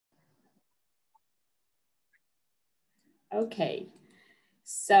Okay,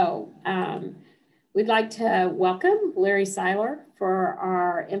 so we'd like to welcome Larry Seiler for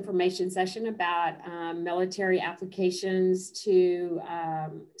our information session about military applications to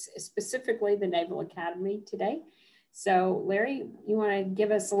specifically the Naval Academy today. So Larry, you want to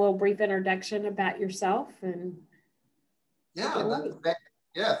give us a little brief introduction about yourself? And yeah,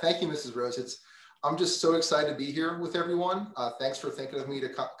 thank you, Mrs. Rose. I'm just so excited to be here with everyone. Thanks for thinking of me to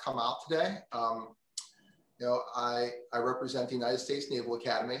come out today. I represent the United States Naval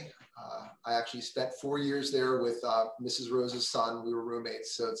Academy. I actually spent 4 years there with Mrs. Rose's son. We were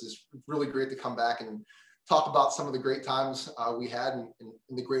roommates, so it's just really great to come back and talk about some of the great times we had and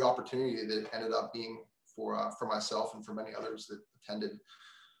the great opportunity that ended up being for myself and for many others that attended.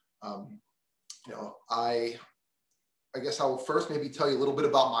 I guess I will first maybe tell you a little bit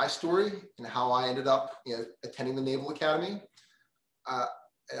about my story and how I ended up attending the Naval Academy.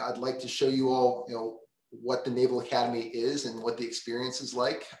 I'd like to show you all what the Naval Academy is and what the experience is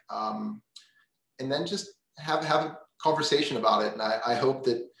like, and then just have a conversation about it. And I hope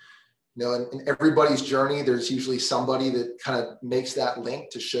that in everybody's journey, there's usually somebody that kind of makes that link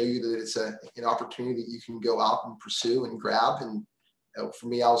to show you that it's an opportunity that you can go out and pursue and grab. And for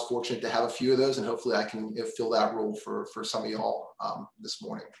me, I was fortunate to have a few of those, and hopefully I can fill that role for some of y'all this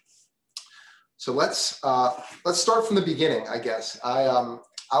morning. So let's start from the beginning, I guess. I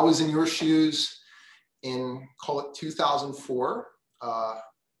was in your shoes in, call it 2004. I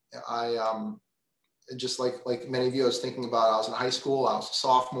just like many of you, I was thinking about, I was in high school, I was a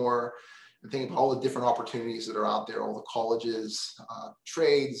sophomore, and thinking about all the different opportunities that are out there, all the colleges,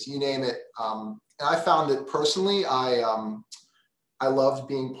 trades, you name it. And I found that personally, I loved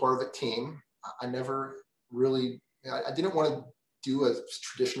being part of a team. I never really, I didn't want to do a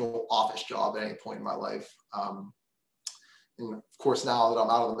traditional office job at any point in my life. And of course, now that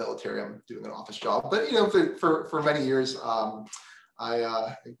I'm out of the military, I'm doing an office job. But for many years,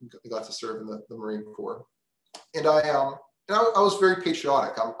 I got to serve in the Marine Corps, and I was very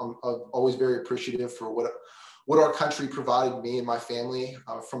patriotic. I'm always very appreciative for what our country provided me and my family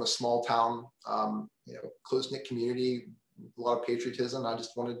from a small town, close-knit community, a lot of patriotism. I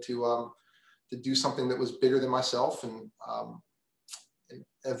just wanted to do something that was bigger than myself, and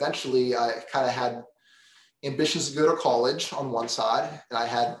eventually I kind of had ambitions to go to college on one side, and I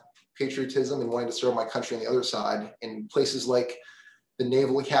had patriotism and wanting to serve my country on the other side. And places like the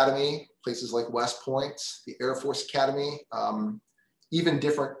Naval Academy, places like West Point, the Air Force Academy, even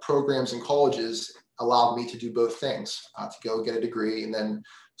different programs and colleges allowed me to do both things, to go get a degree and then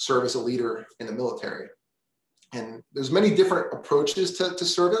serve as a leader in the military. And there's many different approaches to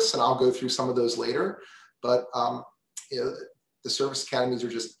service, and I'll go through some of those later. But the service academies are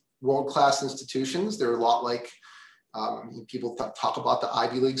just world-class institutions. They're a lot like people talk about the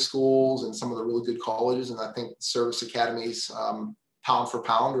Ivy League schools and some of the really good colleges, and I think service academies, pound for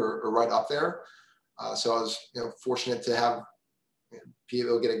pound, are right up there. So I was fortunate to be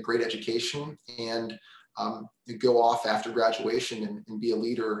able to get a great education and go off after graduation and be a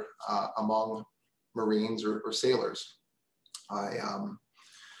leader among Marines or sailors.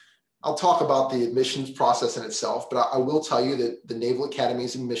 I'll talk about the admissions process in itself, but I will tell you that the Naval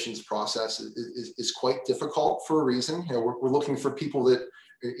Academy's admissions process is quite difficult for a reason. We're looking for people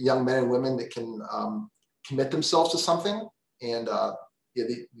young men and women that can commit themselves to something. And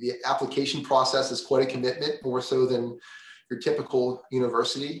the application process is quite a commitment, more so than your typical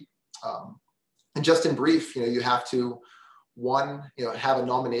university. And just in brief, you have to, one, have a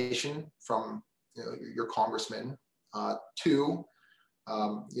nomination from your congressman. Two,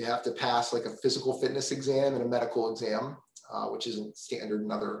 you have to pass like a physical fitness exam and a medical exam, which isn't standard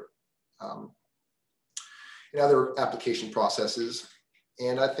in other application processes.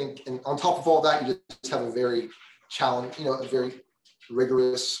 And I think, and on top of all that, you just have a very a very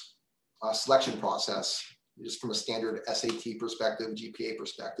rigorous selection process, just from a standard SAT perspective, GPA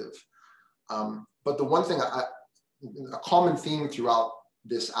perspective. But the one thing, a common theme throughout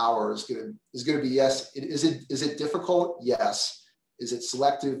this hour is going to be, yes, is it difficult? Yes. Is it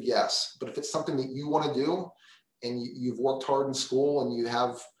selective? Yes. But if it's something that you want to do and you've worked hard in school and you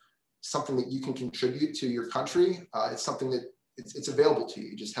have something that you can contribute to your country, it's something that it's available to you.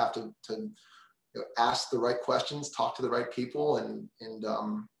 You just have to ask the right questions, talk to the right people, and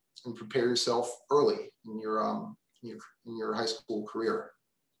prepare yourself early in your high school career.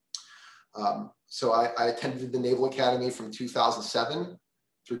 So I attended the Naval Academy from 2007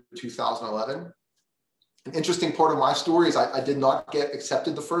 through 2011. An interesting part of my story is I did not get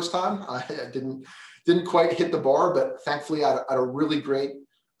accepted the first time. I didn't quite hit the bar, but thankfully I had a really great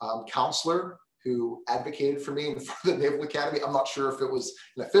counselor who advocated for me in front of the Naval Academy. I'm not sure if it was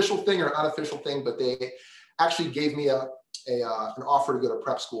an official thing or an unofficial thing, but they actually gave me a an offer to go to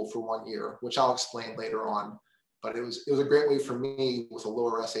prep school for 1 year, which I'll explain later on. But it was a great way for me with a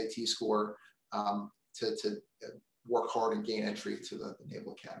lower SAT score to work hard and gain entry to the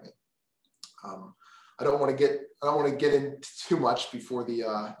Naval Academy. I don't want to get into too much before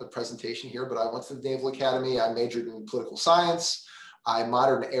the presentation here, but I went to the Naval Academy. I majored in political science. I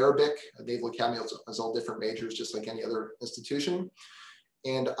minored in Arabic. The Naval Academy has all different majors, just like any other institution.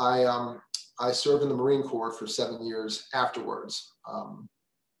 And I served in the Marine Corps for 7 years afterwards.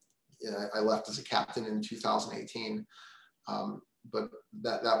 I left as a captain in 2018, but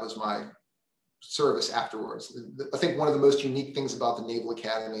that was my service afterwards. I think one of the most unique things about the Naval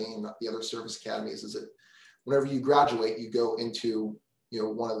Academy and the other service academies is that whenever you graduate, you go into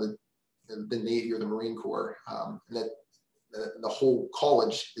one of the Navy or the Marine Corps, and that the whole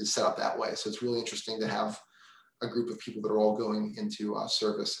college is set up that way. So it's really interesting to have a group of people that are all going into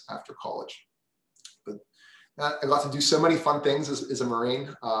service after college. But I got to do so many fun things as a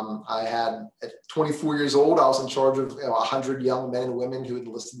Marine. I had, at 24 years old, I was in charge of 100 young men and women who had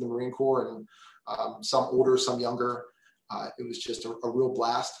enlisted in the Marine Corps, and some older, some younger. It was just a real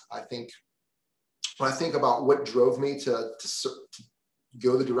blast. I think when I think about what drove me to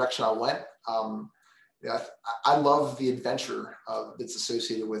go the direction I went, I love the adventure that's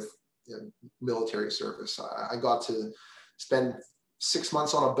associated with military service. I got to spend 6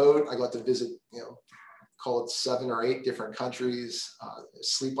 months on a boat. I got to visit, call it 7 or 8 different countries,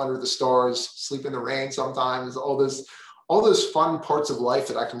 sleep under the stars, sleep in the rain sometimes, all those fun parts of life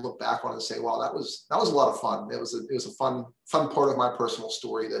that I can look back on and say, wow, that was a lot of fun. It was a fun part of my personal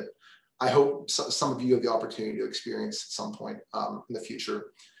story that I hope some of you have the opportunity to experience at some point in the future.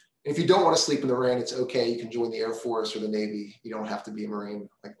 And if you don't want to sleep in the rain, it's okay. You can join the Air Force or the Navy. You don't have to be a Marine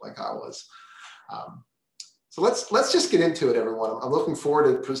like I was. So let's just get into it, everyone. I'm looking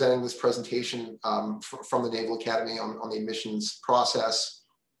forward to presenting this presentation from the Naval Academy on the admissions process.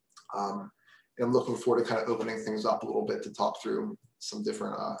 And I'm looking forward to kind of opening things up a little bit to talk through some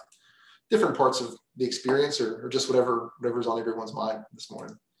different parts of the experience or just whatever's on everyone's mind this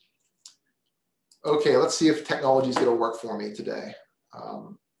morning. Okay, let's see if technology is going to work for me today.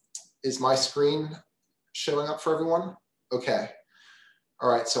 Is my screen showing up for everyone? Okay.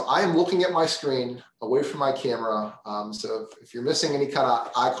 All right, so I am looking at my screen away from my camera. So if you're missing any kind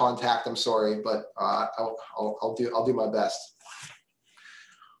of eye contact, I'm sorry, but I'll do my best.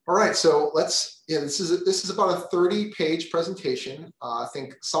 All right, so this is about a 30-page presentation. I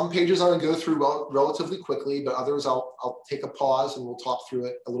think some pages I'm going to go through relatively quickly, but others I'll take a pause and we'll talk through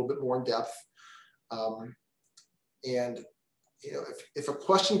it a little bit more in depth. And if a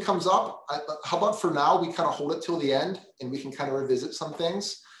question comes up, how about for now we kind of hold it till the end and we can kind of revisit some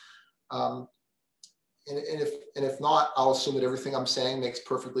things. And if not, I'll assume that everything I'm saying makes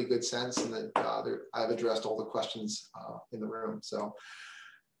perfectly good sense and that I've addressed all the questions in the room. So,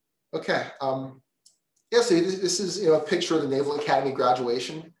 okay. Yeah, so this is a picture of the Naval Academy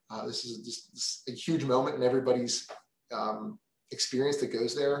graduation. This is just a huge moment in everybody's experience that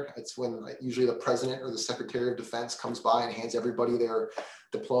goes there. It's when usually the president or the secretary of defense comes by and hands everybody their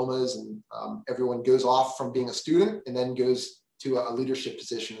diplomas, and everyone goes off from being a student and then goes to a leadership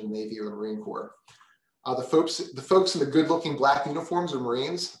position in the Navy or the Marine Corps. The folks in the good-looking black uniforms are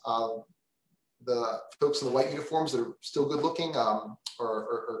Marines. The folks in the white uniforms that are still good-looking are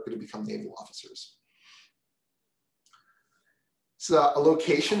going to become naval officers. So a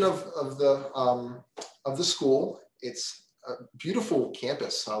location of the school. It's a beautiful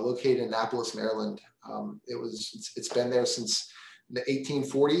campus located in Annapolis, Maryland. It's been there since the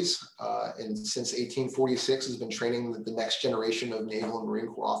 1840s, and since 1846 has been training the next generation of Naval and Marine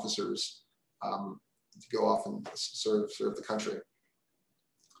Corps officers to go off and serve the country.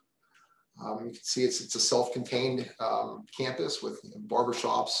 You can see it's a self-contained campus with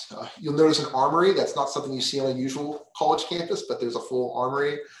barbershops. You'll notice an armory. That's not something you see on a usual college campus, but there's a full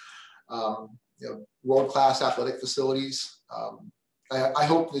armory. World-class athletic facilities. I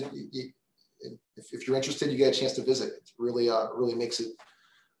hope that if you're interested, you get a chance to visit. It really makes it,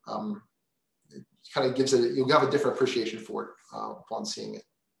 it kind of gives it, you'll have a different appreciation for it upon seeing it.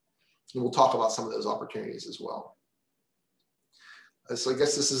 And we'll talk about some of those opportunities as well. So I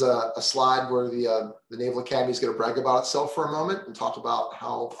guess this is a slide where the Naval Academy is going to brag about itself for a moment and talk about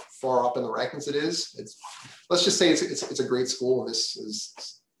how far up in the rankings it is. Let's just say it's a great school, and this is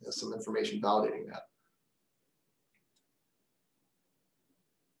some information validating that.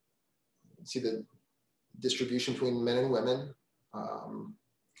 See the distribution between men and women.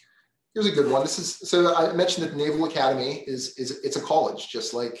 Here's a good one. So I mentioned that the Naval Academy it's a college,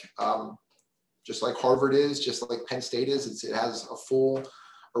 just like Harvard is, just like Penn State is. It has a full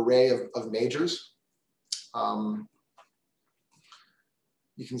array of majors.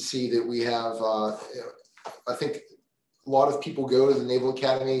 you can see that we have, I think a lot of people go to the Naval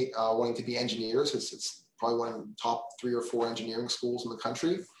Academy wanting to be engineers. It's probably one of the top 3 or 4 engineering schools in the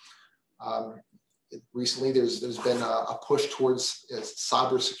country. Recently, there's been a push towards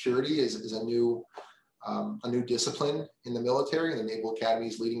cybersecurity is a new discipline in the military, and the Naval Academy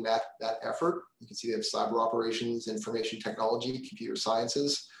is leading that effort. You can see they have cyber operations, information technology, computer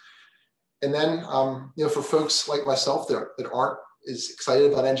sciences. And then, for folks like myself that aren't as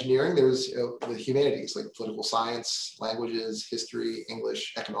excited about engineering, there's the humanities like political science, languages, history,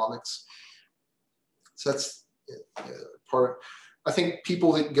 English, economics. So that's part. I think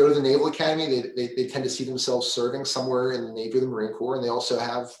people that go to the Naval Academy, they tend to see themselves serving somewhere in the Navy or the Marine Corps, and they also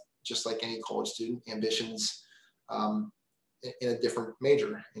have, just like any college student, ambitions in a different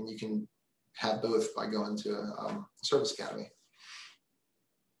major, and you can have both by going to a service academy.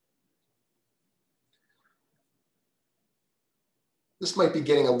 This might be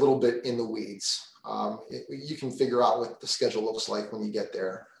getting a little bit in the weeds. You can figure out what the schedule looks like when you get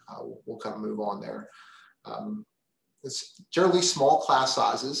there. We'll kind of move on there. It's generally small class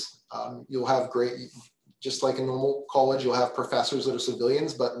sizes. You'll have just like a normal college, you'll have professors that are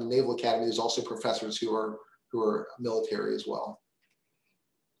civilians, but in the Naval Academy, there's also professors who are military as well.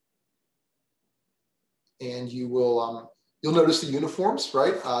 And you will, you'll notice the uniforms,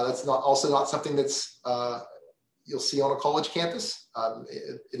 right? That's also not something that's you'll see on a college campus.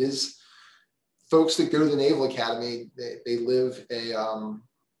 It is folks that go to the Naval Academy, they live a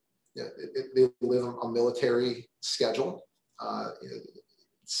military schedule.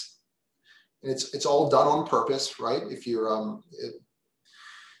 It's all done on purpose, right? If you're,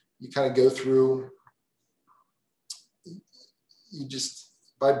 you kind of go through, you just,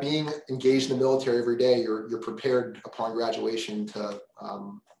 by being engaged in the military every day, you're prepared upon graduation to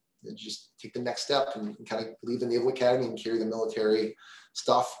just take the next step and kind of leave the Naval Academy and carry the military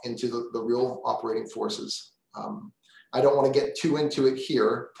stuff into the real operating forces. I don't want to get too into it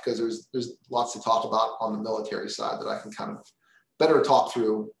here because there's lots to talk about on the military side that I can kind of better talk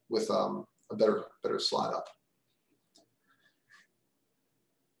through with a better slide up.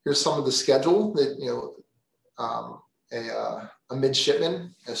 Here's some of the schedule that a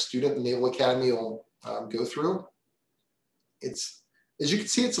midshipman, a student in the Naval Academy will go through. It's, as you can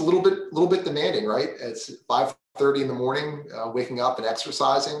see, it's a little bit demanding, right? It's 5:30 in the morning, waking up and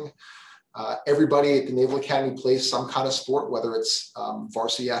exercising. Everybody at the Naval Academy plays some kind of sport, whether it's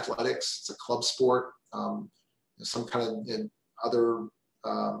varsity athletics, it's a club sport, some kind of other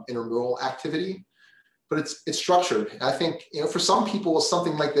intramural activity, but it's structured. And I think, for some people,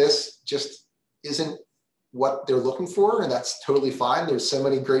 something like this just isn't what they're looking for, and that's totally fine. There's so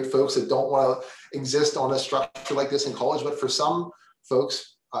many great folks that don't want to exist on a structure like this in college, but for some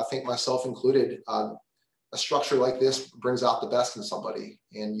folks, I think myself included, a structure like this brings out the best in somebody,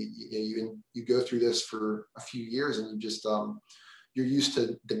 and you go through this for a few years, and you just you're used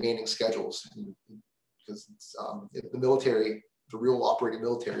to demanding schedules, because the military, the real operating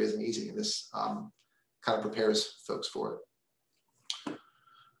military, isn't easy, and this kind of prepares folks for it.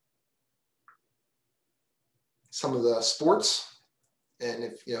 Some of the sports,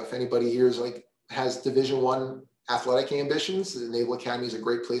 and if anybody here is has Division I athletic ambitions, the Naval Academy is a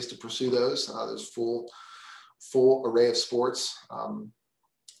great place to pursue those. There's full array of sports,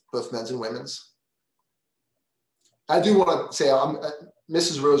 both men's and women's. I do want to say,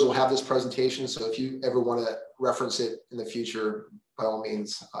 Mrs. Rose will have this presentation, so if you ever want to reference it in the future, by all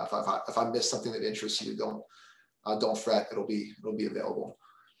means, if I miss something that interests you, don't fret, it'll be available.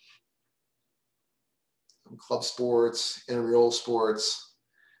 Club sports, intramural sports.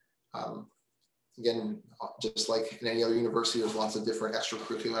 Again, just like in any other university, there's lots of different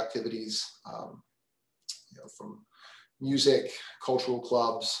extracurricular activities, from music, cultural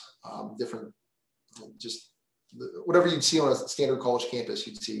clubs, different, just whatever you'd see on a standard college campus,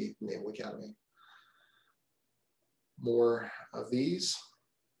 you'd see in the Naval Academy. More of these.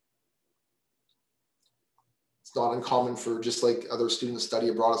 It's not uncommon for, just like other students study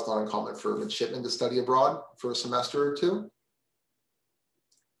abroad, it's not uncommon for midshipmen to study abroad for a semester or two.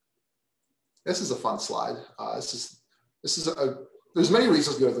 This is a fun slide. There's many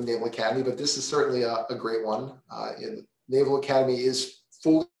reasons to go to the Naval Academy, but this is certainly a great one. Naval Academy is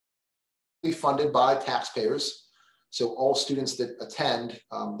fully funded by taxpayers. So all students that attend,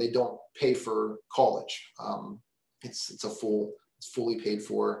 they don't pay for college. It's fully paid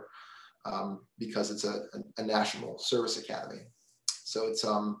for because it's a national service academy. So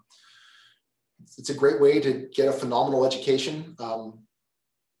it's a great way to get a phenomenal education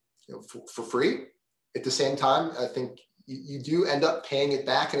for free. At the same time, I think you do end up paying it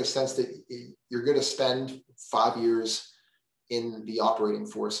back in a sense that you're going to spend 5 years in the operating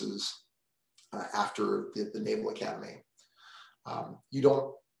forces after the Naval Academy. You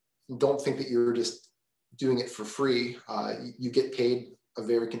don't think that you're just doing it for free. You get paid a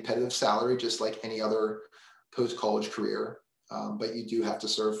very competitive salary, just like any other post-college career, but you do have to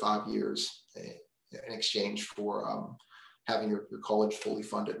serve 5 years in exchange for having your college fully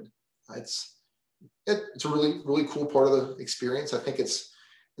funded. It's a really cool part of the experience. I think it's,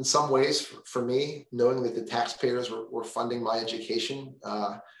 in some ways, for me, knowing that the taxpayers were funding my education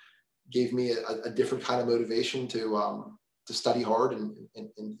gave me a different kind of motivation to study hard and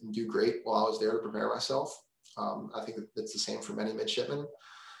do great while I was there to prepare myself. I think that's the same for many midshipmen.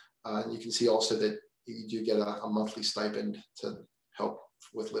 And you can see also that you do get a monthly stipend to help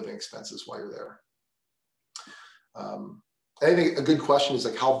with living expenses while you're there. I think a good question is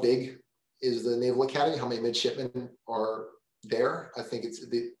like, how big is the Naval Academy? How many midshipmen are there? I think it's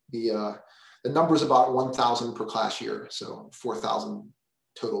the number is about 1,000 per class year, so 4,000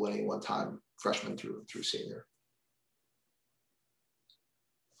 total at any one time, freshman through senior.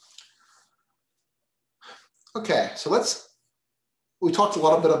 Okay, so we talked a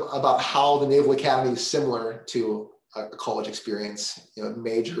little bit about how the Naval Academy is similar to a college experience.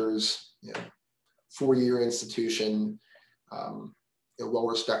 Majors, 4-year institution, well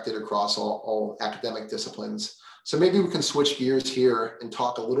respected across all academic disciplines. So maybe we can switch gears here and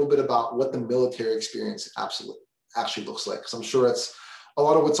talk a little bit about what the military experience actually looks like, because I'm sure it's a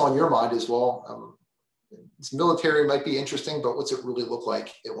lot of what's on your mind as well. This military might be interesting, but what's it really look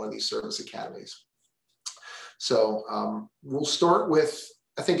like at one of these service academies? So we'll start with,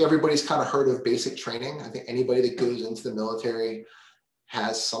 I think everybody's kind of heard of basic training. I think anybody that goes into the military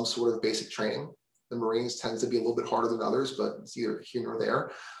has some sort of basic training. The Marines tends to be a little bit harder than others, but it's either here or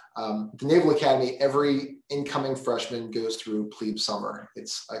there. The Naval Academy, every incoming freshman goes through plebe summer.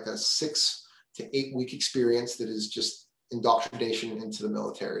 It's like a 6 to 8 week experience that is just indoctrination into the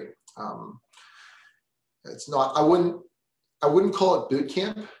military. It's not, I wouldn't call it boot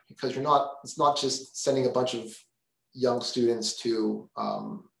camp, because it's not just sending a bunch of young students to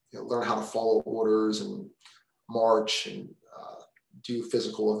learn how to follow orders and march and do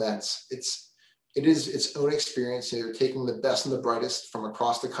physical events. It is its own experience. They're taking the best and the brightest from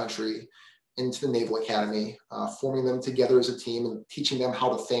across the country into the Naval Academy, forming them together as a team and teaching them how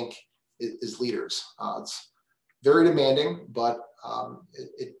to think as leaders. It's very demanding, but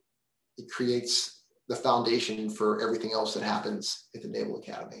it creates the foundation for everything else that happens at the Naval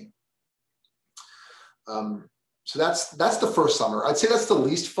Academy. So that's the first summer. I'd say that's the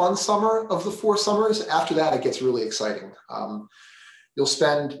least fun summer of the 4 summers. After that, it gets really exciting. You'll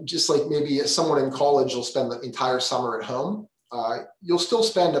spend, just like maybe someone in college, you'll spend the entire summer at home. You'll still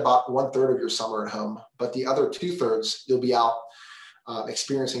spend about 1/3 of your summer at home, but the other 2/3, you'll be out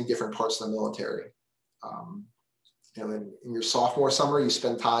experiencing different parts of the military. In your sophomore summer, you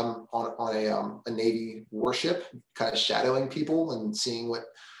spend time on a Navy warship, kind of shadowing people and seeing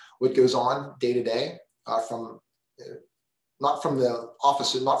what goes on day to day, not from the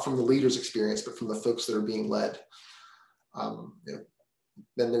officer, not from the leader's experience, but from the folks that are being led.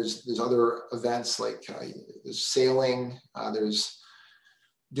 Then there's other events like there's sailing, there's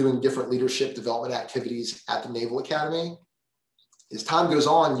doing different leadership development activities at the Naval Academy. As time goes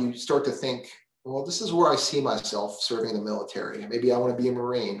on, you start to think, well, this is where I see myself serving in the military. Maybe I want to be a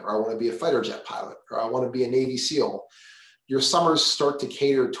Marine, or I want to be a fighter jet pilot, or I want to be a Navy SEAL. Your summers start to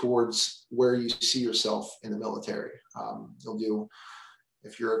cater towards where you see yourself in the military.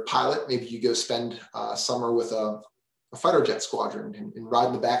 If you're a pilot, maybe you go spend summer with a fighter jet squadron and ride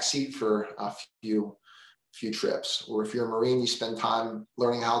in the back seat for a few trips. Or if you're a Marine, you spend time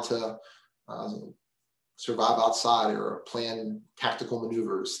learning how to survive outside or plan tactical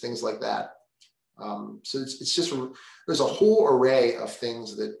maneuvers, things like that. So it's just, there's a whole array of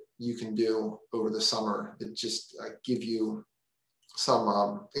things that you can do over the summer that just give you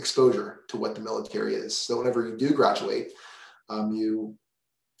some exposure to what the military is. So whenever you do graduate, you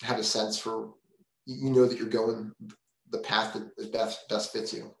have a sense for, you know that you're going the path that best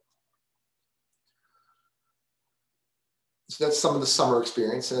fits you. So that's some of the summer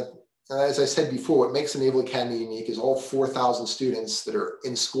experience. And as I said before, what makes the Naval Academy unique is all 4,000 students that are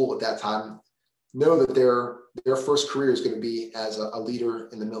in school at that time know that their first career is going to be as a leader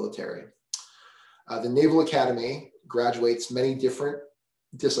in the military. The Naval Academy graduates many different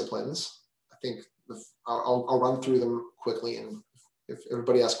disciplines. I think I'll run through them quickly, and if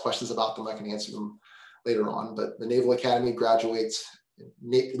everybody has questions about them, I can answer them later on. But the Naval Academy graduates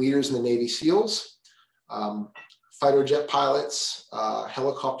leaders in the Navy SEALs, fighter jet pilots,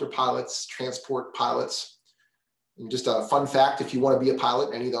 helicopter pilots, transport pilots. And just a fun fact, if you want to be a pilot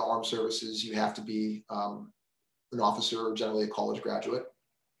in any of the armed services, you have to be an officer or generally a college graduate.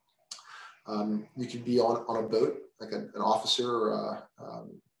 You could be on a boat, like an officer or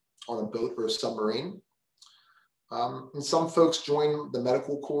on a boat or a submarine. And some folks join the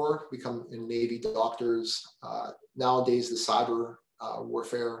medical corps, become Navy doctors. Nowadays, the cyber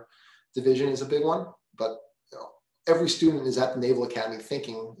warfare division is a big one, but every student is at the Naval Academy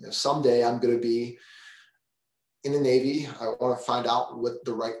thinking, someday I'm going to be in the Navy. I want to find out what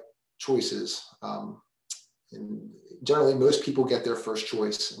the right choice is. And generally, most people get their first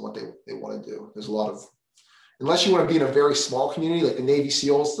choice in what they want to do. There's a lot of, unless you want to be in a very small community like the Navy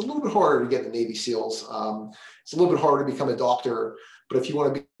SEALs, it's a little bit harder to get the Navy SEALs. It's a little bit harder to become a doctor, but if you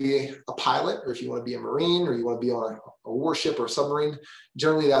want to be a pilot, or if you want to be a Marine, or you want to be on a warship or a submarine,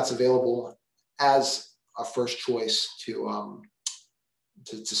 generally that's available as a first choice to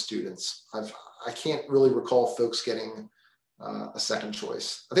students. I can't really recall folks getting a second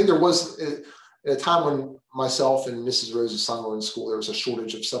choice. I think there was at a time when myself and Mrs. Rose's son were in school, there was a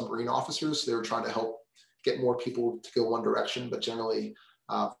shortage of submarine officers. They were trying to help get more people to go one direction, but generally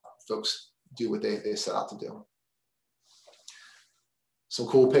folks do what they set out to do. Some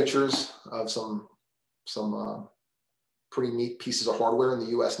cool pictures of some pretty neat pieces of hardware in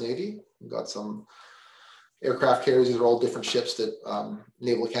the U.S. Navy. We've got some aircraft carriers. These are all different ships that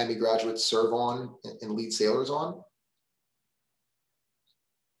Naval Academy graduates serve on and lead sailors on.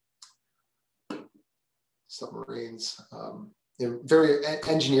 Submarines.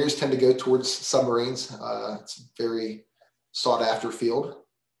 Engineers tend to go towards submarines. It's a very sought after field.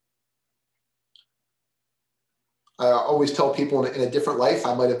 I always tell people in a different life,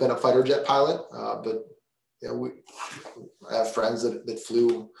 I might have been a fighter jet pilot, but I have friends that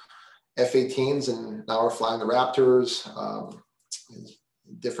flew F-18s and now are flying the Raptors,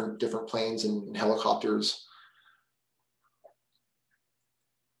 different planes and helicopters.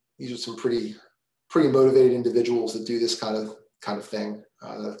 These are some pretty motivated individuals that do this kind of thing.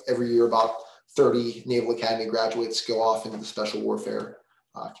 Every year, about 30 Naval Academy graduates go off into the special warfare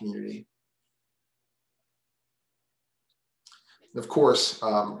community. And of course,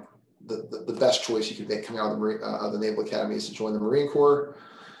 the best choice you can make coming out of the Naval Academy is to join the Marine Corps.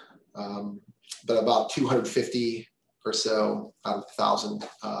 But about 250 or so out of 1,000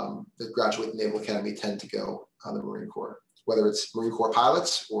 that graduate the Naval Academy tend to go on the Marine Corps, whether it's Marine Corps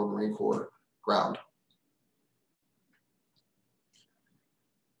pilots or Marine Corps ground.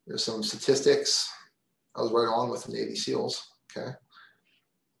 There's some statistics. I was right on with the Navy SEALs. Okay, I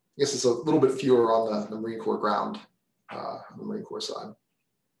guess it's a little bit fewer on the Marine Corps ground, on the Marine Corps side.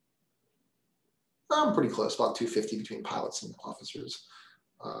 I'm pretty close, about 250 between pilots and officers,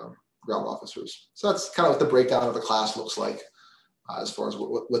 ground officers. So that's kind of what the breakdown of the class looks like as far as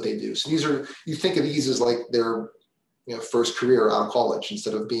what they do. So these are, you think of these as like their first career out of college.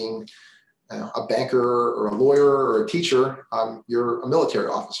 Instead of being a banker or a lawyer or a teacher, you're a military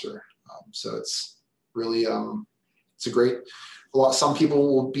officer. So it's really, it's a great, some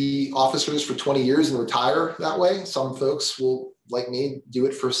people will be officers for 20 years and retire that way. Some folks will, like me, do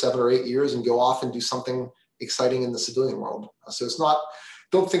it for 7 or 8 years and go off and do something exciting in the civilian world. So it's not,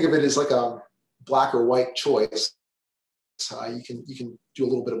 don't think of it as like a black or white choice. You can do a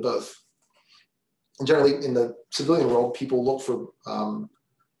little bit of both. And generally in the civilian world, people look for,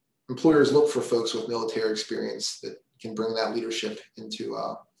 employers look for folks with military experience that can bring that leadership into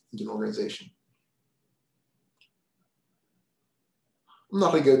an organization. I'm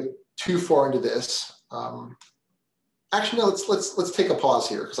not going to go too far into this. Actually, no, let's take a pause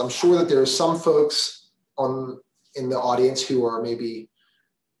here, because I'm sure that there are some folks in the audience who are maybe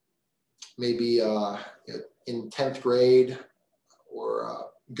in 10th grade or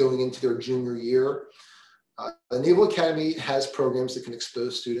going into their junior year. The Naval Academy has programs that can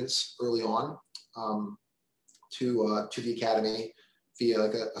expose students early on to the academy via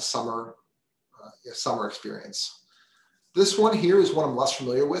like a summer experience. This one here is one I'm less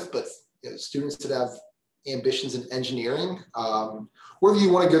familiar with, but students that have ambitions in engineering, whether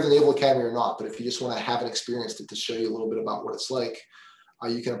you want to go to the Naval Academy or not, but if you just want to have an experience to show you a little bit about what it's like,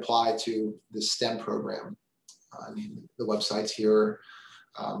 you can apply to the STEM program. The website's here.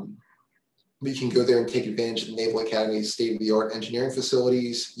 You can go there and take advantage of the Naval Academy's state-of-the-art engineering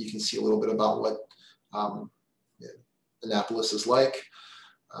facilities. You can see a little bit about what Annapolis is like,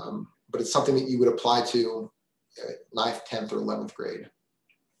 but it's something that you would apply to 9th, 10th, or 11th grade.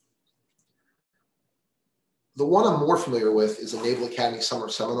 The one I'm more familiar with is a Naval Academy Summer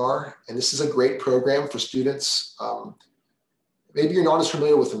Seminar, and this is a great program for students. Maybe you're not as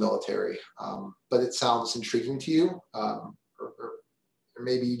familiar with the military, but it sounds intriguing to you, or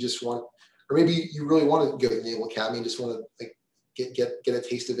maybe you just want, or maybe you really want to go to the Naval Academy and just want to like get a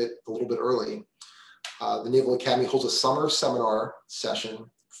taste of it a little bit early. the Naval Academy holds a summer seminar session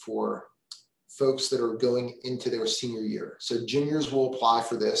for folks that are going into their senior year. So juniors will apply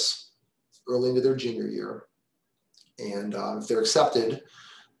for this early into their junior year. And if they're accepted,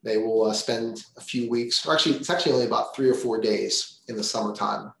 they will spend a few weeks, or actually, it's actually only about 3 or 4 days in the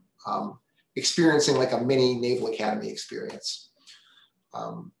summertime, experiencing like a mini Naval Academy experience.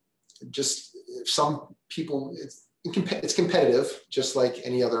 Just some people, it's competitive, just like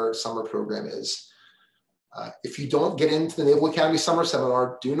any other summer program is. If you don't get into the Naval Academy Summer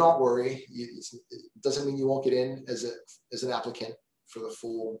Seminar, do not worry. It doesn't mean you won't get in as an applicant for the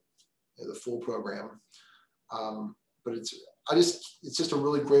full program. But it's just a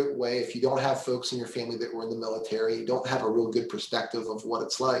really great way. If you don't have folks in your family that were in the military, you don't have a real good perspective of what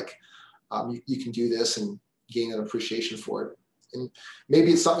it's like, you can do this and gain an appreciation for it. And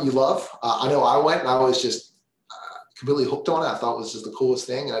maybe it's something you love. I know I went and I was just completely hooked on it. I thought it was just the coolest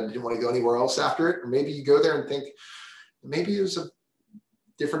thing and I didn't want to go anywhere else after it. Or maybe you go there and think, maybe there's a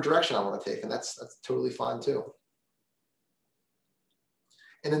different direction I want to take, and that's totally fine too.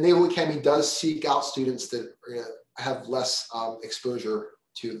 And the Naval Academy does seek out students that have less exposure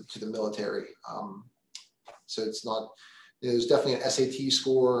to the military. So it's not, there's definitely an SAT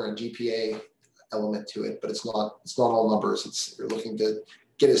score and GPA element to it, but it's not all numbers. You're looking to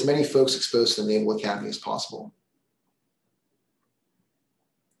get as many folks exposed to the Naval Academy as possible.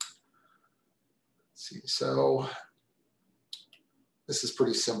 Let's see, so this is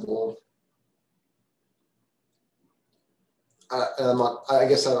pretty simple. I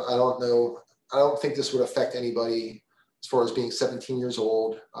guess I don't know. I don't think this would affect anybody as far as being 17 years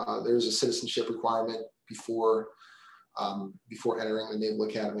old. There's a citizenship requirement before entering the Naval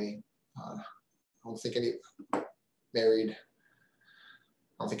Academy. I don't think any married.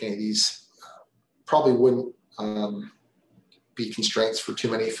 I don't think any of these probably wouldn't be constraints for too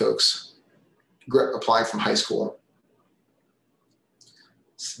many folks applying from high school.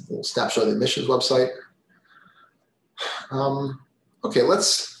 A little snapshot of the admissions website. Okay,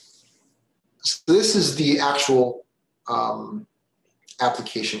 so this is the actual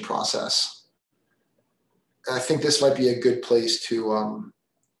application process. And I think this might be a good place to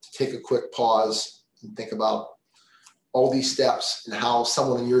take a quick pause and think about all these steps and how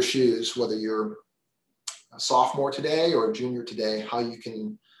someone in your shoes, whether you're a sophomore today or a junior today, how you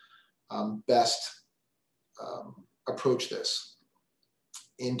can best approach this.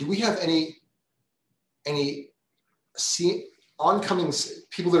 And do we have any oncoming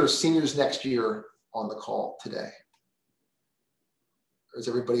people that are seniors next year on the call today? Or is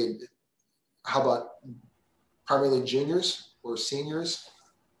everybody, how about primarily juniors or seniors?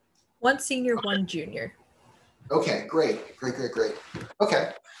 One senior, one junior. Okay, great.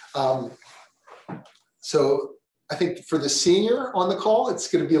 Okay. So I think for the senior on the call, it's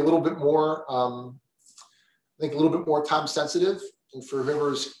going to be a little bit more, I think a little bit more time sensitive. And for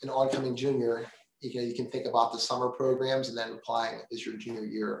whoever's an oncoming junior, you can think about the summer programs and then applying as your junior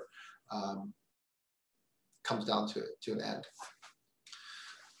year comes down to an end.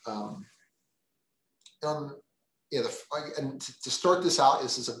 And to start this out,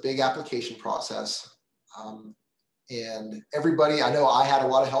 this is a big application process. And everybody, I know I had a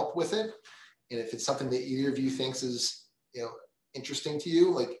lot of help with it. And if it's something that either of you thinks is interesting to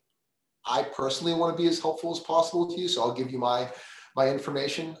you, like I personally want to be as helpful as possible to you. So I'll give you my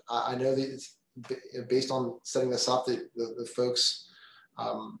information. I know that it's based on setting this up that the folks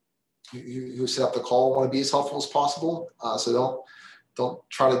who set up the call want to be as helpful as possible. So don't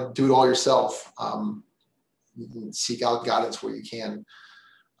try to do it all yourself. Seek out guidance where you can.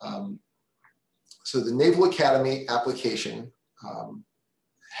 So the Naval Academy application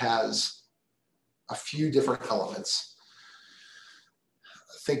has a few different elements.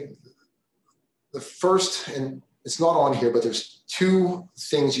 I think the first, and it's not on here, but there's 2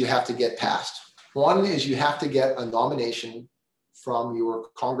 things you have to get past. One is you have to get a nomination from your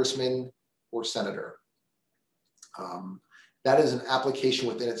congressman or senator. That is an application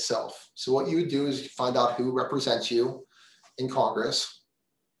within itself. So what you would do is find out who represents you in Congress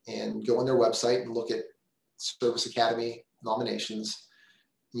and go on their website and look at Service Academy nominations.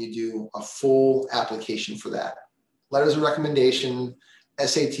 You do a full application for that. Letters of recommendation,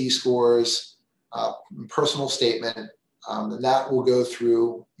 SAT scores, personal statement, and that will go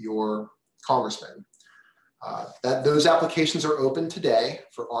through your congressman. Those applications are open today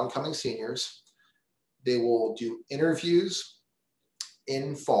for oncoming seniors. They will do interviews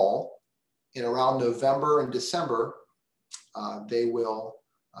in fall. In around November and December, they will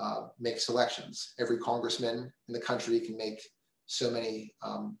make selections. Every congressman in the country can make so many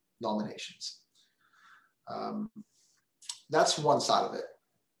nominations. That's one side of it.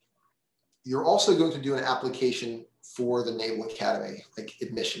 you're also going to do an application for the Naval Academy, like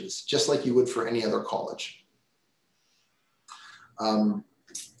admissions, just like you would for any other college.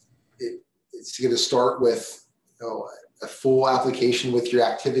 It's going to start with a full application with your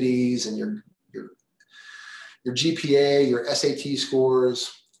activities and your GPA, your SAT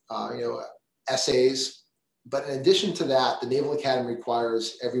scores, essays. But in addition to that, the Naval Academy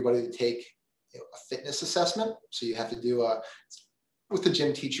requires everybody to take a fitness assessment. So you have to do with the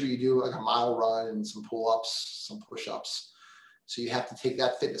gym teacher, you do like a mile run and some pull-ups, some push-ups. So you have to take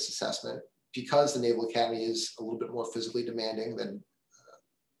that fitness assessment because the Naval Academy is a little bit more physically demanding than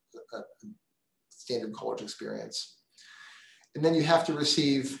a standard college experience. And then you have to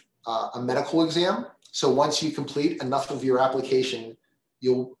receive a medical exam. So once you complete enough of your application,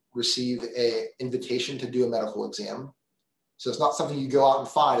 you'll receive an invitation to do a medical exam. So it's not something you go out and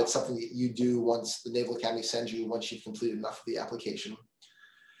find, it's something that you do once the Naval Academy sends you, once you've completed enough of the application.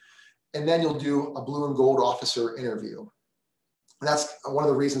 And then you'll do a blue and gold officer interview. And that's one of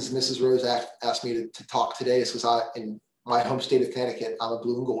the reasons Mrs. Rose asked me to talk today is because in my home state of Connecticut, I'm a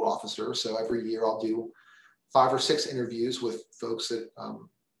blue and gold officer. So every year I'll do 5 or 6 interviews with folks that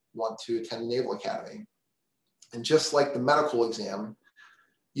want to attend the Naval Academy. And just like the medical exam,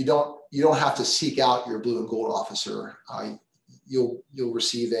 you don't have to seek out your blue and gold officer. You'll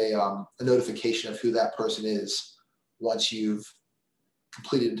receive a notification of who that person is once you've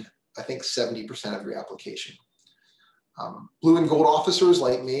completed, I think, 70% of your application. Blue and gold officers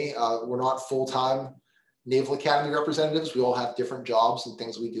like me, we're not full-time Naval Academy representatives. We all have different jobs and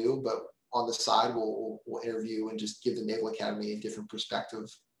things we do, but on the side, we'll interview and just give the Naval Academy a different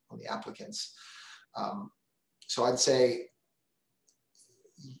perspective on the applicants. So I'd say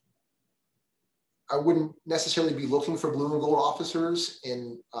I wouldn't necessarily be looking for blue and gold officers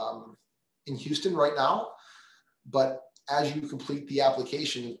in Houston right now, but as you complete the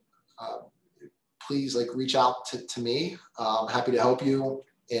application, please reach out to me. I'm happy to help you.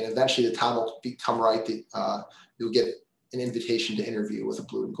 And eventually the time will become right that you'll get an invitation to interview with a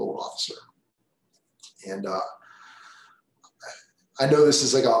blue and gold officer. And I know this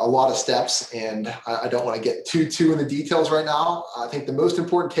is a lot of steps, and I don't want to get too in the details right now. I think the most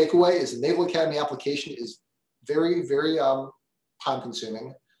important takeaway is the Naval Academy application is very, very time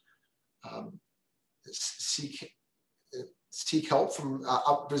consuming. Seek help from,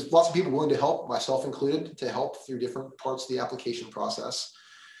 there's lots of people willing to help, myself included, to help through different parts of the application process.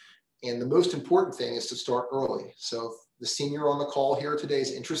 And the most important thing is to start early. So if the senior on the call here today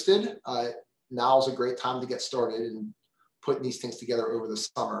is interested, now is a great time to get started and putting these things together over the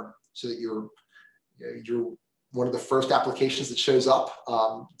summer so that you're one of the first applications that shows up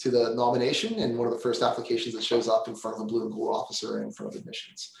to the nomination and one of the first applications that shows up in front of a blue and gold officer and in front of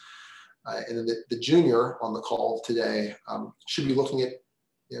admissions. And then the junior on the call today should be looking at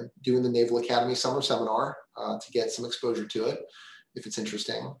doing the Naval Academy Summer Seminar to get some exposure to it if it's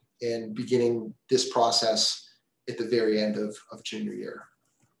interesting, and beginning this process at the very end of junior year.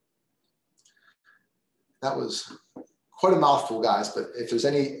 That was quite a mouthful, guys, but if there's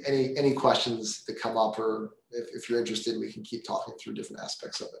any questions that come up, or if you're interested, we can keep talking through different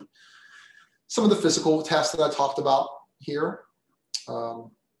aspects of it. Some of the physical tests that I talked about here, I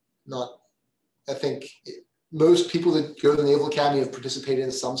think most people that go to the Naval Academy have participated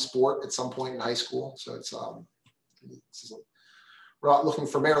in some sport at some point in high school. So we're not looking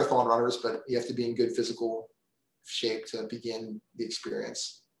for marathon runners, but you have to be in good physical shape to begin the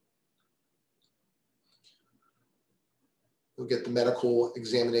experience. You'll get the medical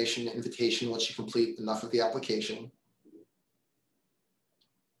examination invitation once you complete enough of the application.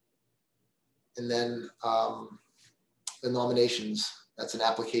 And then the nominations, that's an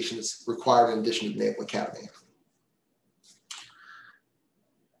application that's required in addition to the Naval Academy.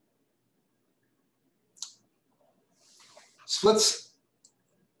 So let's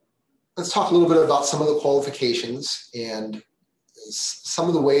talk a little bit about some of the qualifications and some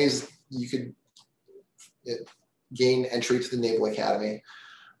of the ways you could gain entry to the Naval Academy.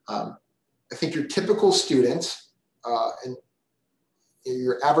 I think your typical student and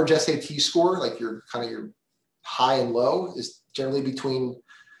your average SAT score, like your high and low, is generally between,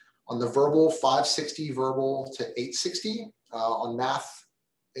 on the verbal, 560 verbal to 860. On math,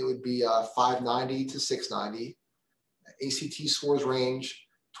 it would be 590 to 690. ACT scores range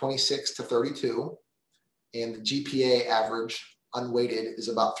 26 to 32, and the GPA average unweighted is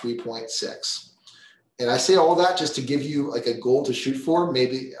about 3.6. And I say all that just to give you a goal to shoot for,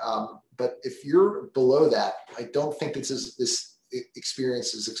 maybe, but if you're below that, I don't think this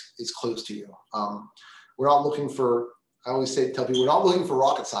experience is close to you. We're not looking for, I always tell people, we're not looking for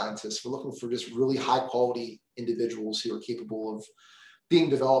rocket scientists. We're looking for just really high quality individuals who are capable of being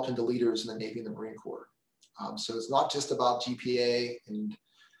developed into leaders in the Navy and the Marine Corps. So it's not just about GPA and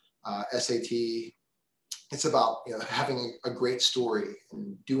SAT. It's about having a great story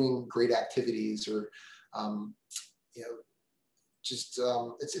and doing great activities, or just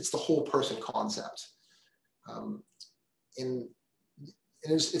it's the whole person concept. And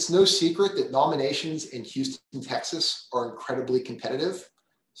it's no secret that nominations in Houston, Texas are incredibly competitive.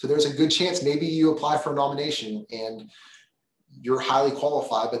 So there's a good chance maybe you apply for a nomination and you're highly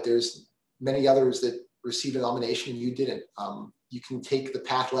qualified, but there's many others that received a nomination and you didn't. You can take the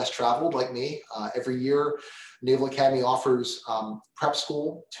path less traveled like me. Every year, Naval Academy offers prep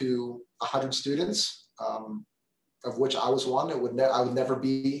school to 100 students, of which I was one. I would never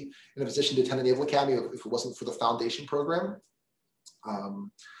be in a position to attend the Naval Academy if it wasn't for the foundation program.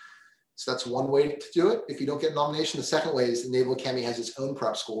 So that's one way to do it if you don't get a nomination. The second way is the Naval Academy has its own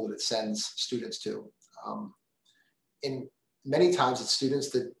prep school that it sends students to. And many times it's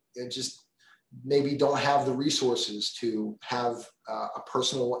students that just maybe don't have the resources to have a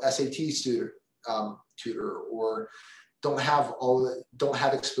personal SAT tutor, or don't have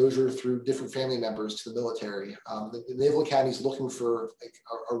exposure through different family members to the military. The Naval Academy is looking for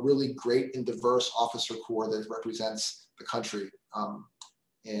a really great and diverse officer corps that represents the country.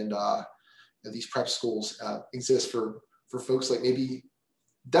 These prep schools exist for folks like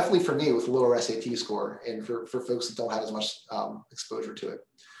definitely for me with a lower SAT score, and for folks that don't have as much exposure to it.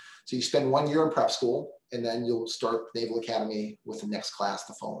 So you spend 1 year in prep school, and then you'll start Naval Academy with the next class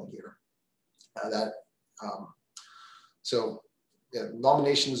the following year.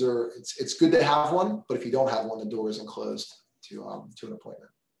 Nominations it's good to have one, but if you don't have one, the door isn't closed to an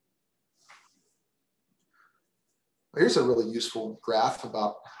appointment. Here's a really useful graph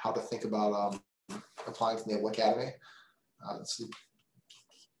about how to think about applying to Naval Academy.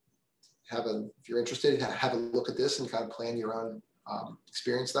 If you're interested, have a look at this and kind of plan your own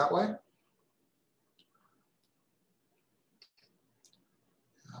experience that way.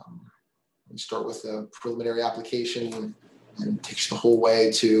 We start with a preliminary application and takes you the whole way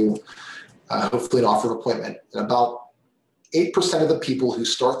to hopefully an offer of appointment. And about 8% of the people who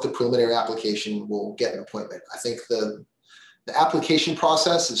start the preliminary application will get an appointment. I think the application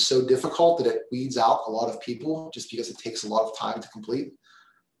process is so difficult that it weeds out a lot of people just because it takes a lot of time to complete.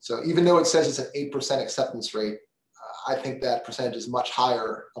 So even though it says it's an 8% acceptance rate, I think that percentage is much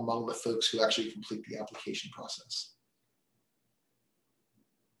higher among the folks who actually complete the application process.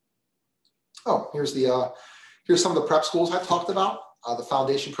 Oh, here's some of the prep schools I've talked about. The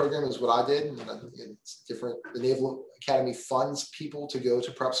foundation program is what I did, and it's different. The Naval Academy funds people to go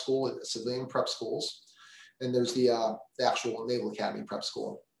to prep school at civilian prep schools, and there's the actual Naval Academy prep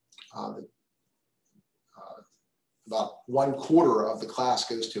school. About 1/4 of the class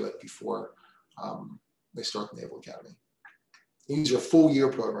goes to it before they start the Naval Academy. These are full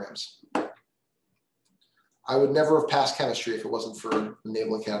year programs. I would never have passed chemistry if it wasn't for the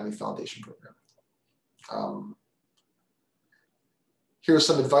Naval Academy Foundation program. Here's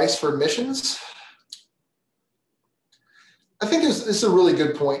some advice for admissions. I think this is a really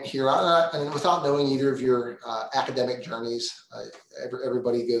good point here. And without knowing either of your academic journeys,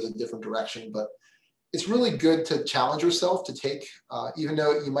 everybody goes a different direction, but it's really good to challenge yourself to take, even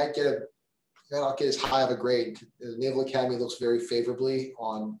though you might not get as high of a grade. The Naval Academy looks very favorably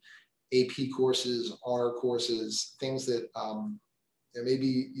on AP courses, honor courses, things that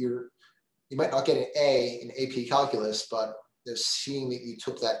maybe you might not get an A in AP calculus, but seeing that you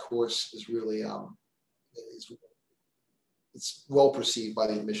took that course is really it's well perceived by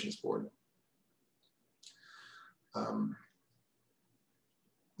the admissions board. And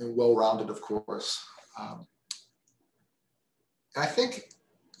well-rounded, of course. I think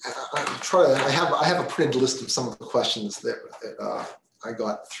I have a printed list of some of the questions that I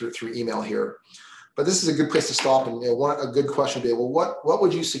got through email here, but this is a good place to stop. And a good question would be, well, what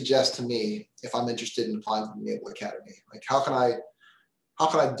would you suggest to me if I'm interested in applying to the Naval Academy? Like, how can I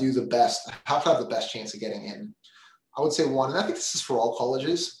do the best? How can I have the best chance of getting in? I would say one, and I think this is for all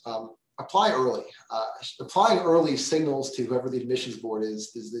colleges, apply early. Applying early signals to whoever the admissions board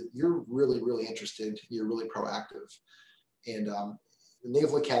is that you're really, really interested, you're really proactive. And the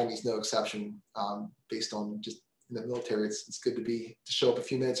Naval Academy is no exception. Based on just in the military, it's good to show up a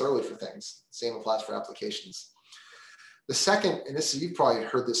few minutes early for things. Same applies for applications. The second, and you've probably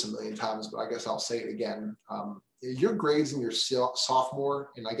heard this a million times, but I guess I'll say it again. Your grades in your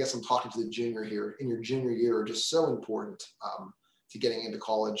sophomore, and I guess I'm talking to the junior here, in your junior year are just so important to getting into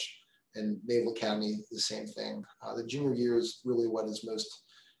college. And Naval Academy, the same thing. The junior year is really what is most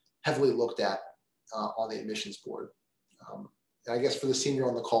heavily looked at on the admissions board. And I guess for the senior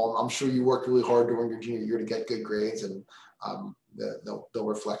on the call, I'm sure you worked really hard during your junior year to get good grades, and they'll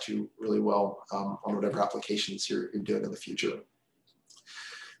reflect you really well on whatever applications you're doing in the future.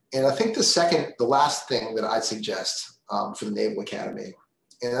 And I think the last thing that I'd suggest for the Naval Academy,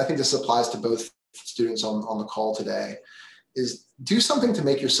 and I think this applies to both students on the call today, is do something to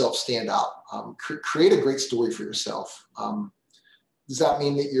make yourself stand out. Create a great story for yourself. Does that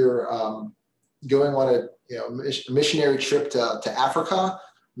mean that you're going on a missionary trip to Africa?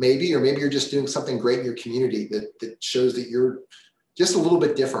 Maybe, or maybe you're just doing something great in your community that shows that you're just a little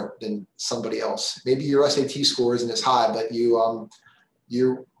bit different than somebody else. Maybe your SAT score isn't as high, but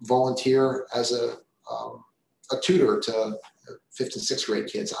you volunteer as a tutor to 5th and 6th grade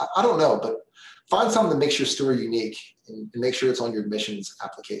kids. I don't know, but find something that makes your story unique and make sure it's on your admissions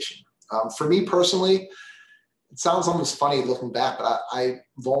application. For me personally, it sounds almost funny looking back, but I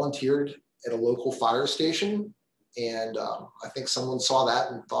volunteered at a local fire station. And I think someone saw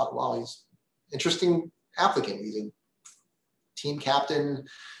that and thought, wow, he's an interesting applicant. He's a team captain,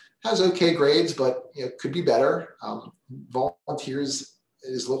 has okay grades, but could be better. Volunteers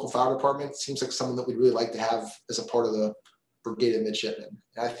at his local fire department seems like someone that we'd really like to have as a part of the Brigade of Midshipmen.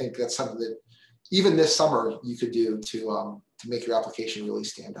 And I think that's something that even this summer you could do to make your application really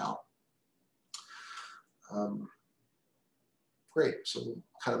stand out. Great, so we'll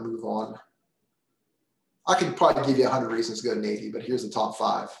kind of move on. I could probably give you 100 reasons to go to Navy, but here's the top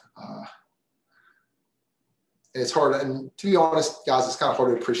 5. And it's hard, and to be honest, guys, it's kind of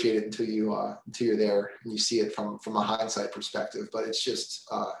hard to appreciate it until you're there and you see it from a hindsight perspective. But it's just,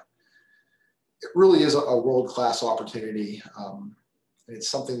 it really is a world-class opportunity. And it's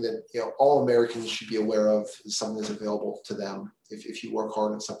something that all Americans should be aware of, is something that's available to them if you work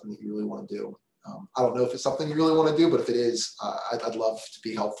hard at something that you really want to do. I don't know if it's something you really want to do, but if it is, I'd love to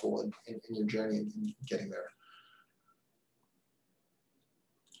be helpful in your journey in getting there.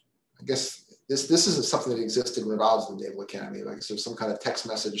 I guess this isn't something that existed when I was in the Naval Academy. Like, so some kind of text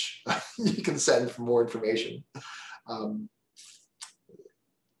message you can send for more information.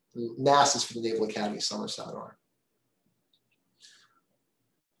 NAS is for the Naval Academy Summer Seminar.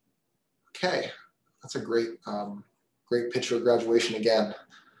 Okay, that's a great picture of graduation again.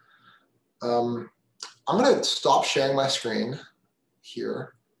 I'm going to stop sharing my screen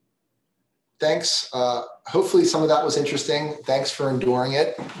here. Thanks. Hopefully some of that was interesting. Thanks for enduring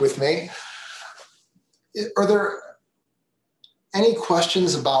it with me. Are there any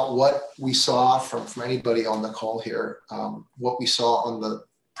questions about what we saw from anybody on the call here? What we saw on the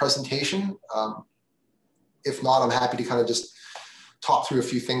presentation? If not, I'm happy to kind of just talk through a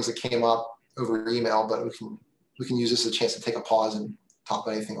few things that came up over email, but we can use this as a chance to take a pause and talk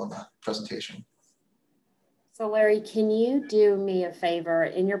about anything on the presentation. So Larry, can you do me a favor?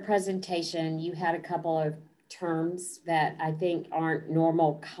 In your presentation, you had a couple of terms that I think aren't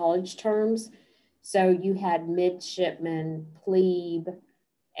normal college terms. So you had midshipman, plebe,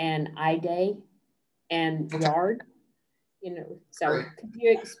 and I-day, and yard. So great. Could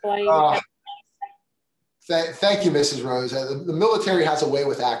you explain? Thank you, Mrs. Rose. The military has a way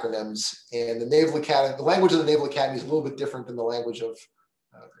with acronyms, and the Naval Academy, the language of the Naval Academy is a little bit different than the language of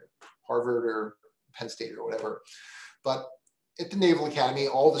Harvard or Penn State or whatever. But at the Naval Academy,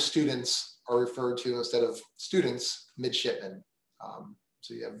 all the students are referred to, instead of students, midshipmen.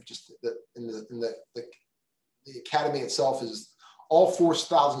 So you have just the academy itself is all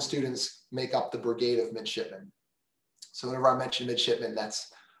 4,000 students make up the Brigade of Midshipmen. So whenever I mention midshipmen,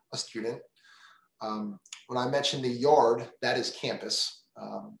 that's a student. When I mention the yard, that is campus.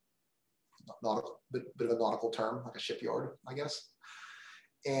 Bit of a nautical term, like a shipyard, I guess.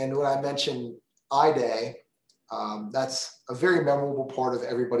 And when I mention I-day, that's a very memorable part of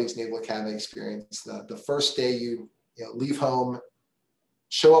everybody's Naval Academy experience. The first day you leave home,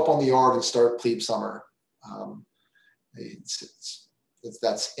 show up on the yard and start plebe summer.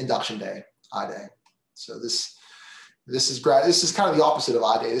 That's induction day, I-day. So this is kind of the opposite of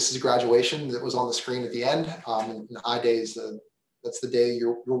I-day. This is graduation that was on the screen at the end. And I-day is that's the day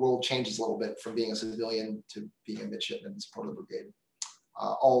your world changes a little bit from being a civilian to being a midshipman as part of the brigade.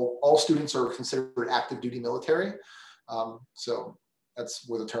 All students are considered active duty military. So that's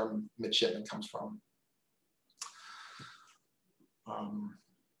where the term midshipman comes from.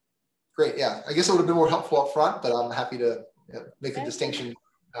 Great, yeah. I guess it would have been more helpful up front, but I'm happy to make a distinction.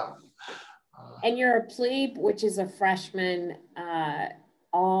 And you're a plebe, which is a freshman,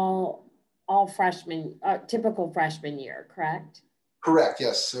 all freshman, typical freshman year, correct? Correct,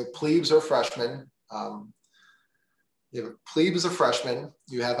 yes. So plebes are freshmen. You have a plebe is a freshman.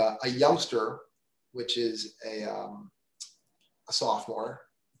 You have a youngster, which is a sophomore,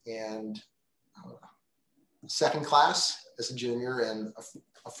 and second class as a junior, and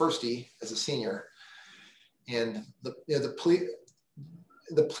a firstie as a senior. And the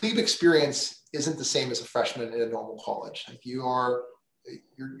the plebe experience isn't the same as a freshman in a normal college. Like you're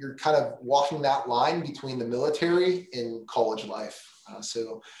kind of walking that line between the military and college life.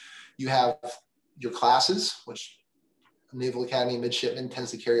 So you have your classes, which Naval Academy Midshipman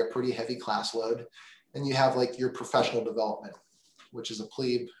tends to carry a pretty heavy class load. And you have like your professional development, which is a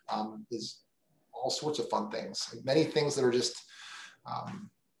plebe, is all sorts of fun things. Like many things that are just,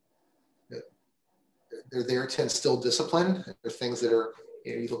 they're there to instill discipline. They're things that are,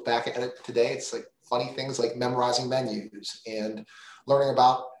 you look back at it today, it's like funny things like memorizing menus and learning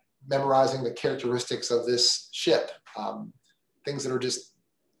about memorizing the characteristics of this ship. Things that are just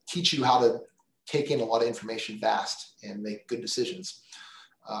teach you how to take in a lot of information fast and make good decisions.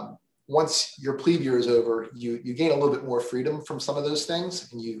 Once your plebe year is over, you gain a little bit more freedom from some of those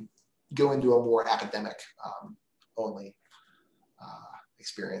things, and you go into a more academic only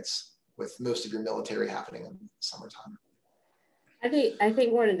experience with most of your military happening in the summertime. I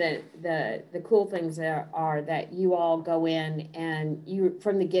think one of the cool things are that you all go in and you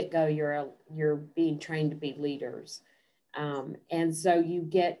from the get-go you're being trained to be leaders. And so you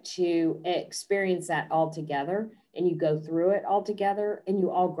get to experience that all together, and you go through it all together, and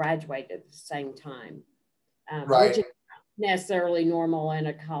you all graduate at the same time, Right. which is not necessarily normal in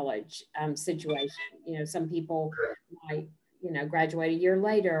a college situation. You know, some people might, graduate a year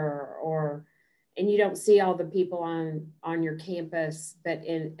later, and you don't see all the people on your campus, but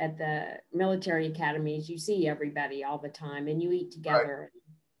at the military academies, you see everybody all the time, and you eat together. Right.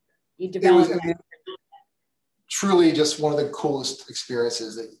 You develop. Truly just one of the coolest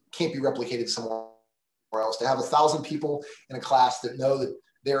experiences that can't be replicated somewhere else. To have 1,000 people in a class that know that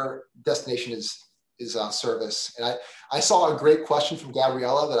their destination is service. And I saw a great question from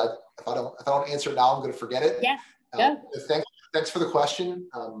Gabriella that if I don't answer it now, I'm going to forget it. Yeah. Yeah. Thanks for the question.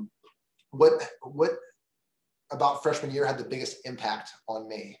 What about freshman year had the biggest impact on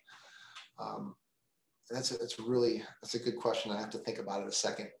me? That's a good question. I have to think about it a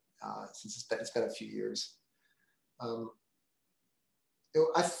second since it's been a few years. I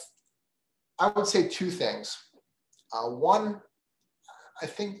would say two things. One, I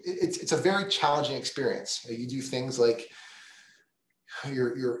think it's a very challenging experience. You do things like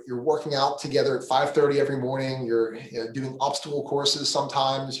you're working out together at 5:30 every morning. You're doing obstacle courses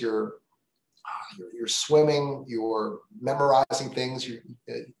sometimes. You're swimming. You're memorizing things. You're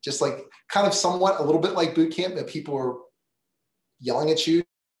just like kind of somewhat a little bit like boot camp, that people are yelling at you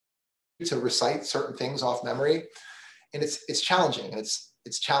to recite certain things off memory. And it's challenging, and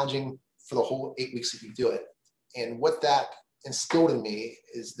it's challenging for the whole 8 weeks that you do it. And what that instilled in me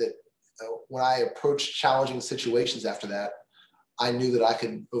is that when I approached challenging situations after that, I knew that I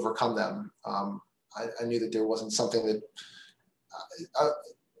could overcome them. I knew that there wasn't something that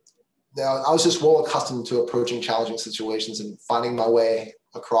I was just well accustomed to approaching challenging situations and finding my way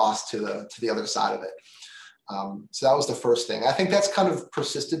across to the other side of it. So that was the first thing. I think that's kind of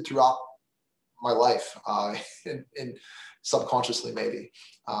persisted throughout my life, and subconsciously maybe.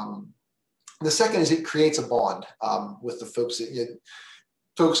 The second is it creates a bond with the folks.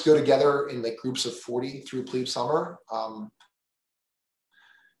 Folks go together in like groups of 40 through plebe summer.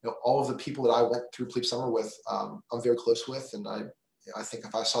 All of the people that I went through plebe summer with, I'm very close with, and I think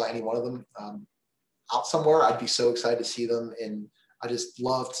if I saw any one of them out somewhere, I'd be so excited to see them, and I just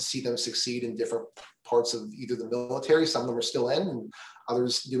love to see them succeed in different parts of either the military. Some of them are still in, and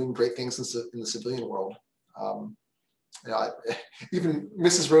others doing great things in the civilian world. Even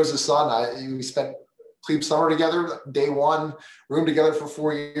Mrs. Rose's son, we spent plebe summer together, day one, roomed together for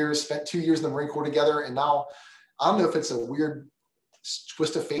 4 years, spent 2 years in the Marine Corps together. And now, I don't know if it's a weird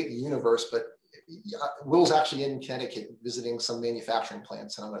twist of fate in the universe, but Will's actually in Connecticut visiting some manufacturing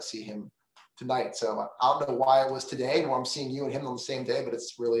plants, and I'm going to see him tonight. So I don't know why it was today where I'm seeing you and him on the same day, but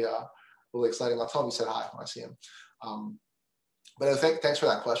it's really, really exciting. I'll tell him you said hi when I see him. But thanks for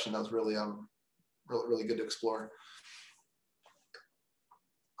that question. That was really, really good to explore.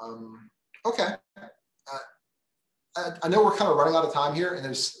 Okay. I know we're kind of running out of time here, and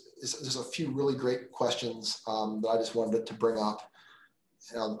there's a few really great questions that I just wanted to bring up.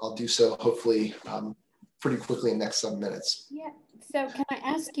 And I'll do so hopefully pretty quickly in the next 7 minutes. Yeah. So can I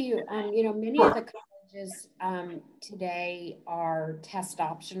ask you, many Sure. of the colleges today are test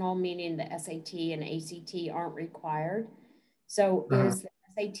optional, meaning the SAT and ACT aren't required. So is the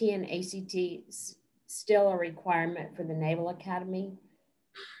SAT and ACT still a requirement for the Naval Academy?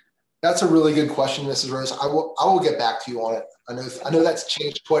 That's a really good question, Mrs. Rose. I will get back to you on it. I know that's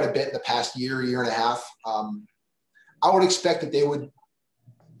changed quite a bit in the past year and a half. I would expect that they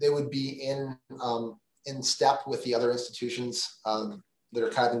would be in step with the other institutions that are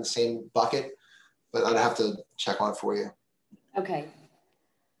kind of in the same bucket, but I'd have to check on it for you. Okay.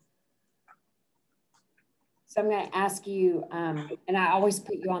 So I'm going to ask you, and I always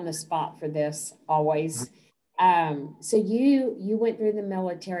put you on the spot for this, always. So you went through the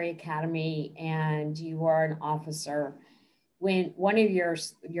military academy and you were an officer. When one of your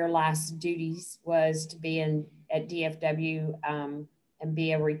last duties was to be at DFW and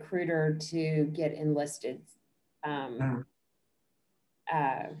be a recruiter to get enlisted kids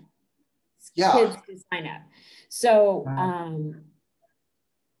to sign up. So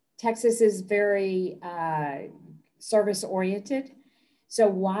Texas is very service oriented. So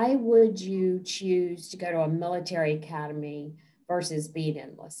why would you choose to go to a military academy versus being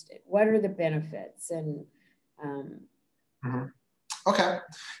enlisted? What are the benefits? And Okay,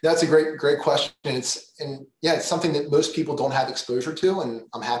 that's a great question. It's something that most people don't have exposure to, and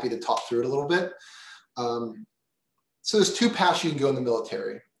I'm happy to talk through it a little bit. So there's two paths you can go in the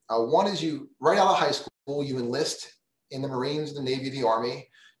military. One is you, right out of high school, you enlist in the Marines, the Navy, the Army.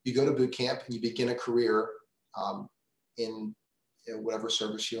 You go to boot camp and you begin a career in whatever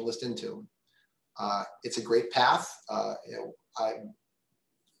service you enlist into. It's a great path.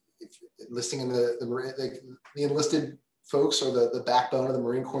 Enlisting in the enlisted folks are the backbone of the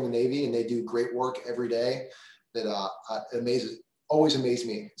Marine Corps and the Navy, and they do great work every day. That always amazed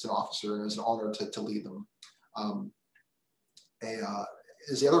me as an officer, and it's an honor to lead them.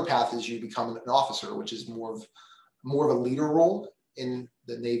 The other path is you become an officer, which is more of a leader role in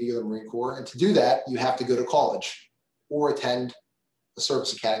the Navy or the Marine Corps. And to do that, you have to go to college or attend a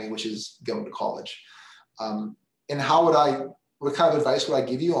service academy, which is going to college. And what kind of advice would I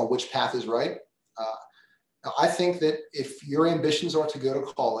give you on which path is right? I think that if your ambitions are to go to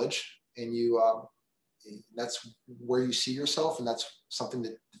college and that's where you see yourself and that's something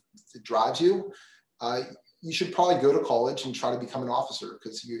that drives you, you should probably go to college and try to become an officer,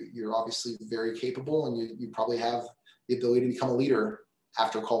 because you're obviously very capable and you probably have the ability to become a leader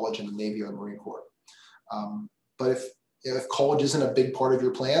after college in the Navy or the Marine Corps. But if college isn't a big part of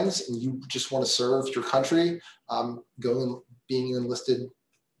your plans and you just want to serve your country, being an enlisted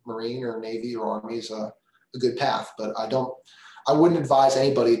Marine or Navy or Army is a good path. But I wouldn't advise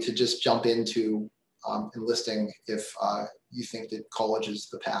anybody to just jump into enlisting if you think that college is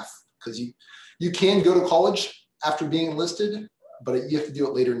the path, because you can go to college after being enlisted, but you have to do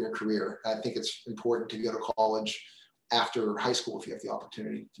it later in your career. I think it's important to go to college after high school if you have the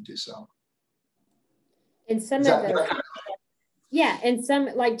opportunity to do so. And some of those, and some,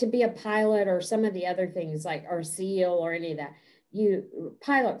 like to be a pilot or some of the other things like, or SEAL or any of that,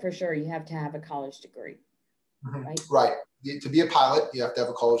 pilot for sure, you have to have a college degree, right? Right. To be a pilot, you have to have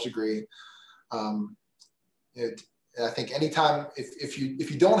a college degree. I think anytime if you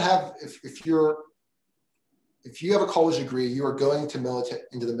have a college degree, you are going into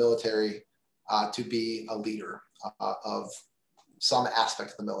the military to be a leader of some aspect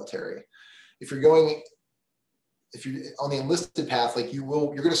of the military. If you're on the enlisted path, like you're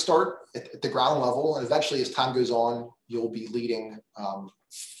going to start at the ground level, and eventually, as time goes on, you'll be leading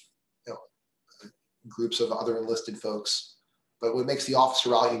groups of other enlisted folks. But what makes the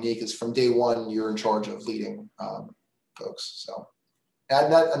officer route unique is from day one, you're in charge of leading folks. So,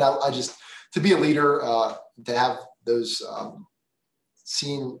 and I just, to be a leader, to have those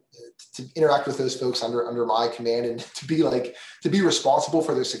to interact with those folks under my command, and to be responsible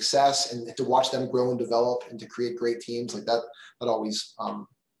for their success and to watch them grow and develop and to create great teams like that always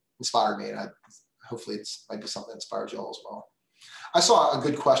inspired me. And hopefully might be something that inspires you all as well. I saw a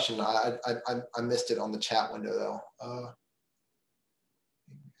good question. I missed it on the chat window though.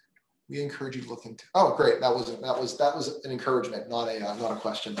 We encourage you to look into. Oh, great! That was an encouragement, not a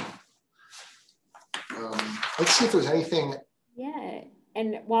question. Let's see if there's anything. Yeah,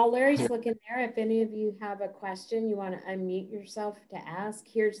 and while Larry's looking there, if any of you have a question, you want to unmute yourself to ask.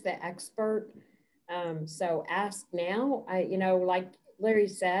 Here's the expert. So ask now. Like Larry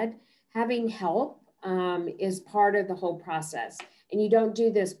said, having help is part of the whole process, and you don't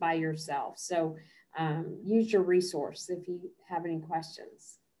do this by yourself. So use your resource if you have any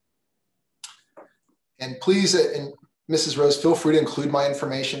questions. And please, and Mrs. Rose, feel free to include my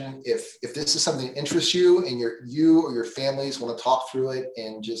information if this is something that interests you and you or your families want to talk through it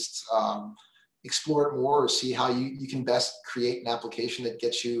and just explore it more or see how you can best create an application that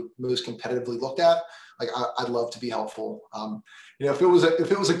gets you most competitively looked at. Like I'd love to be helpful. If it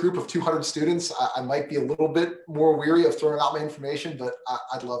was a group of 200 students, I might be a little bit more weary of throwing out my information, but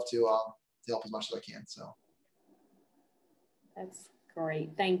I'd love to help as much as I can. So that's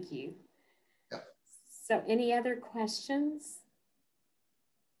great. Thank you. So any other questions?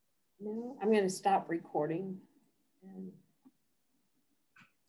 No, I'm going to stop recording.